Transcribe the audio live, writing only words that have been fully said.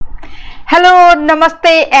Hello,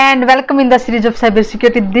 Namaste and welcome in the series of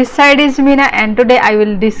cybersecurity. This side is Meena and today I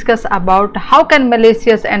will discuss about how can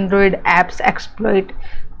malicious Android apps exploit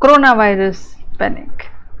coronavirus panic.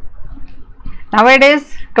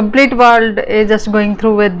 Nowadays, complete world is just going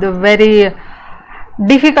through with a very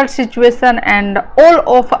difficult situation and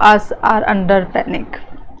all of us are under panic.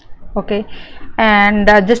 Okay, and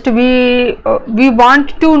just we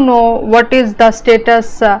want to know what is the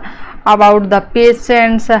status about the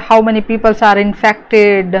patients, how many people are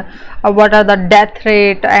infected, what are the death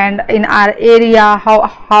rate, and in our area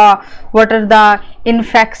what are the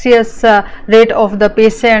infectious rate of the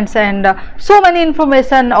patients, and so many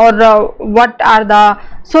information, or what are the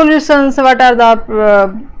solutions, what are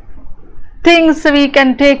the things we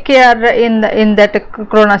can take care in that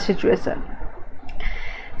corona situation.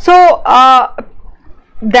 So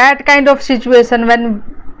that kind of situation, when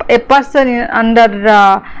a person is under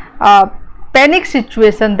panic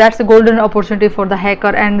situation, that's a golden opportunity for the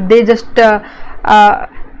hacker, and they just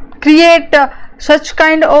create such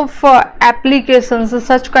kind of applications,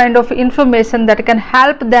 such kind of information that can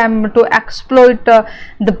help them to exploit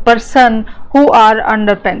the person who are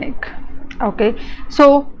under panic. Okay,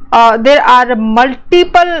 so there are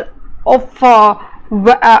multiple of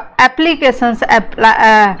applications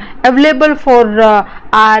available for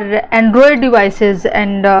our Android devices,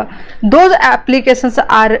 and those applications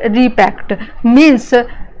are repacked, means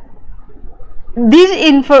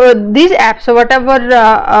these apps, whatever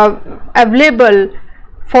available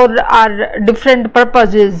for our different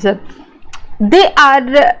purposes, they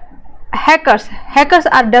are hackers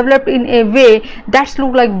are developed in a way that's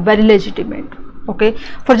look like very legitimate. Okay,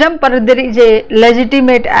 for example, there is a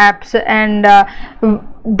legitimate apps, and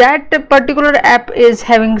that particular app is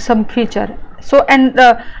having some feature. So, and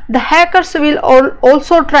the hackers will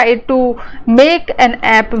also try to make an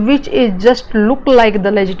app which is just look like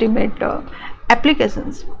the legitimate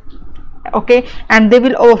applications. Okay, and they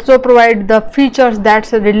will also provide the features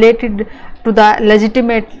that's related to the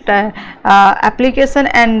legitimate application,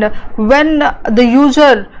 and when the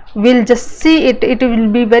user will just see it, it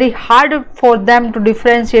will be very hard for them to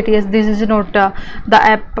differentiate, yes, this is not the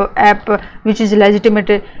app which is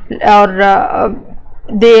legitimate, or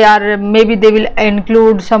they are, maybe they will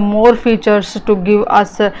include some more features to give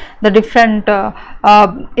us the different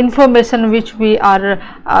information which we are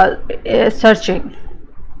searching.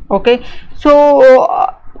 Okay,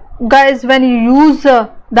 so guys, when you use the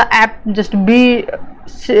app, just be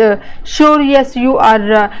sure, yes, you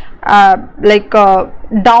are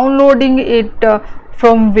downloading it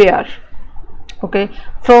from where. Okay,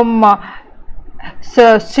 from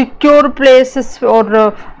secure places,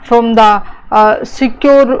 or from the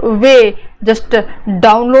secure way. Just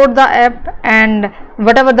download the app, and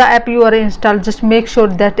whatever the app you are installed, just make sure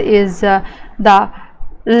that is the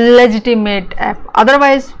legitimate app,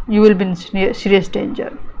 otherwise you will be in serious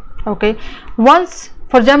danger. Okay, once,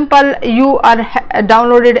 for example, you are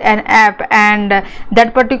downloaded an app, and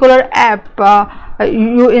that particular app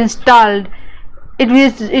you installed, it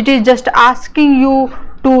is just asking you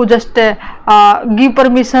to just give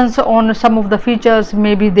permissions on some of the features.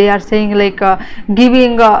 Maybe they are saying like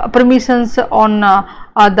giving permissions on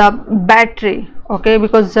the battery. Okay,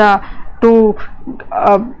 because to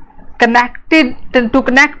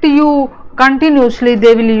connect you continuously,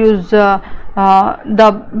 they will use the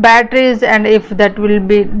batteries, and if that will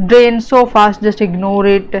be drained so fast, just ignore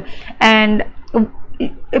it, and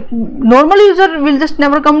normal user will just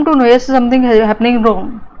never come to know, yes, something happening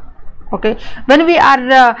wrong. Okay, when we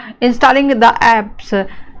are installing the apps,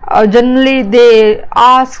 generally they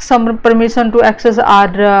ask some permission to access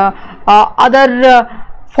our other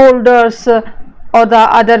folders or the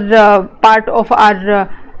other part of our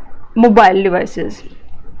mobile devices.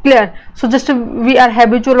 Clear? So just we are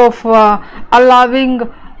habitual of allowing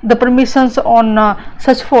the permissions on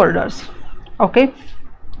such folders. Okay,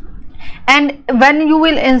 and when you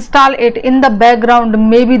will install it, in the background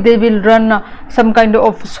maybe they will run some kind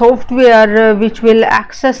of software which will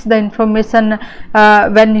access the information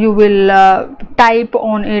when you will type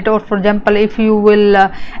on it, or for example, if you will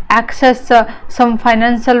access some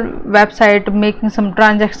financial website making some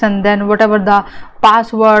transaction, then whatever the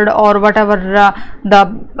password or whatever the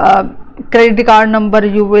credit card number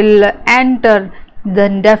you will enter,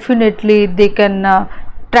 then definitely they can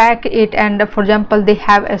track it, and for example, they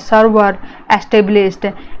have a server established,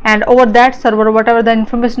 and over that server, whatever the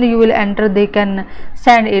information you will enter, they can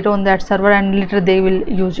send it on that server, and later they will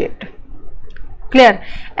use it. Clear?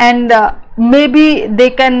 And maybe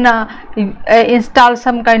they can install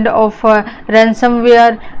some kind of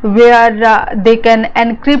ransomware where they can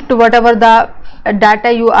encrypt whatever the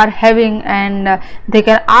data you are having, and they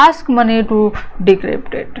can ask money to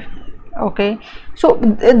decrypt it. Okay, so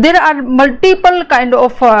there are multiple kind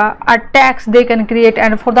of attacks they can create,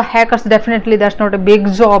 and for the hackers definitely that's not a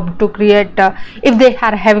big job to create. If they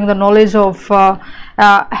are having the knowledge of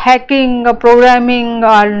hacking, programming,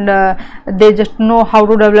 and they just know how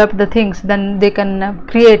to develop the things, then they can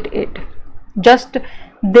create it. Just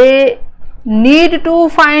they need to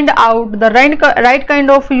find out the right kind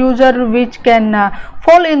of user which can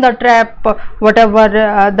fall in the trap, whatever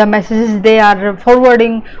the messages they are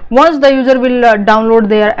forwarding. Once the user will download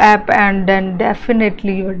their app, and then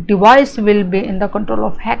definitely your device will be in the control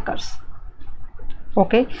of hackers.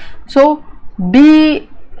 Okay, so be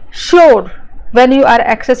sure when you are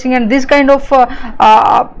accessing, and this kind of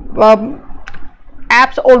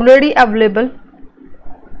apps already available.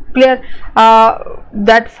 Clear?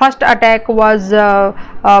 That first attack was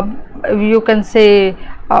you can say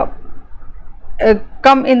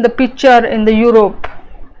come in the picture in the Europe.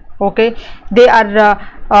 Okay, they are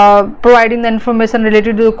providing the information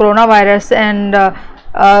related to the coronavirus, and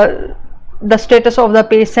the status of the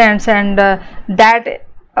patients, and that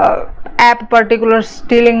app particular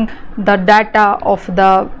stealing the data of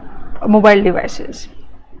the mobile devices.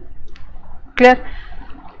 Clear?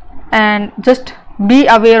 And just be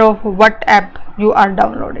aware of what app you are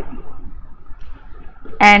downloading,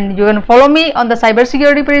 and you can follow me on the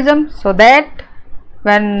Cybersecurity Prism, so that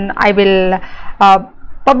when I will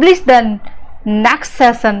publish the next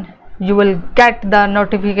session, you will get the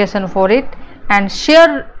notification for it, and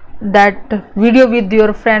share that video with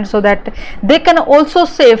your friends so that they can also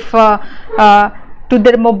save to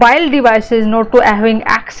their mobile devices, not to having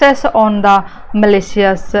access on the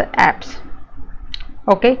malicious apps.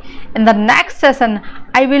 Okay, in the next session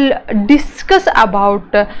I will discuss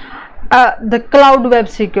about the cloud web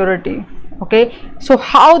security. Okay, so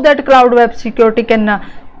how that cloud web security can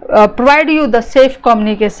provide you the safe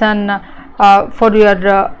communication for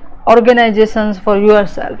your organizations, for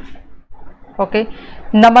yourself. Okay,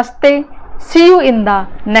 namaste, see you in the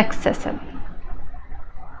next session.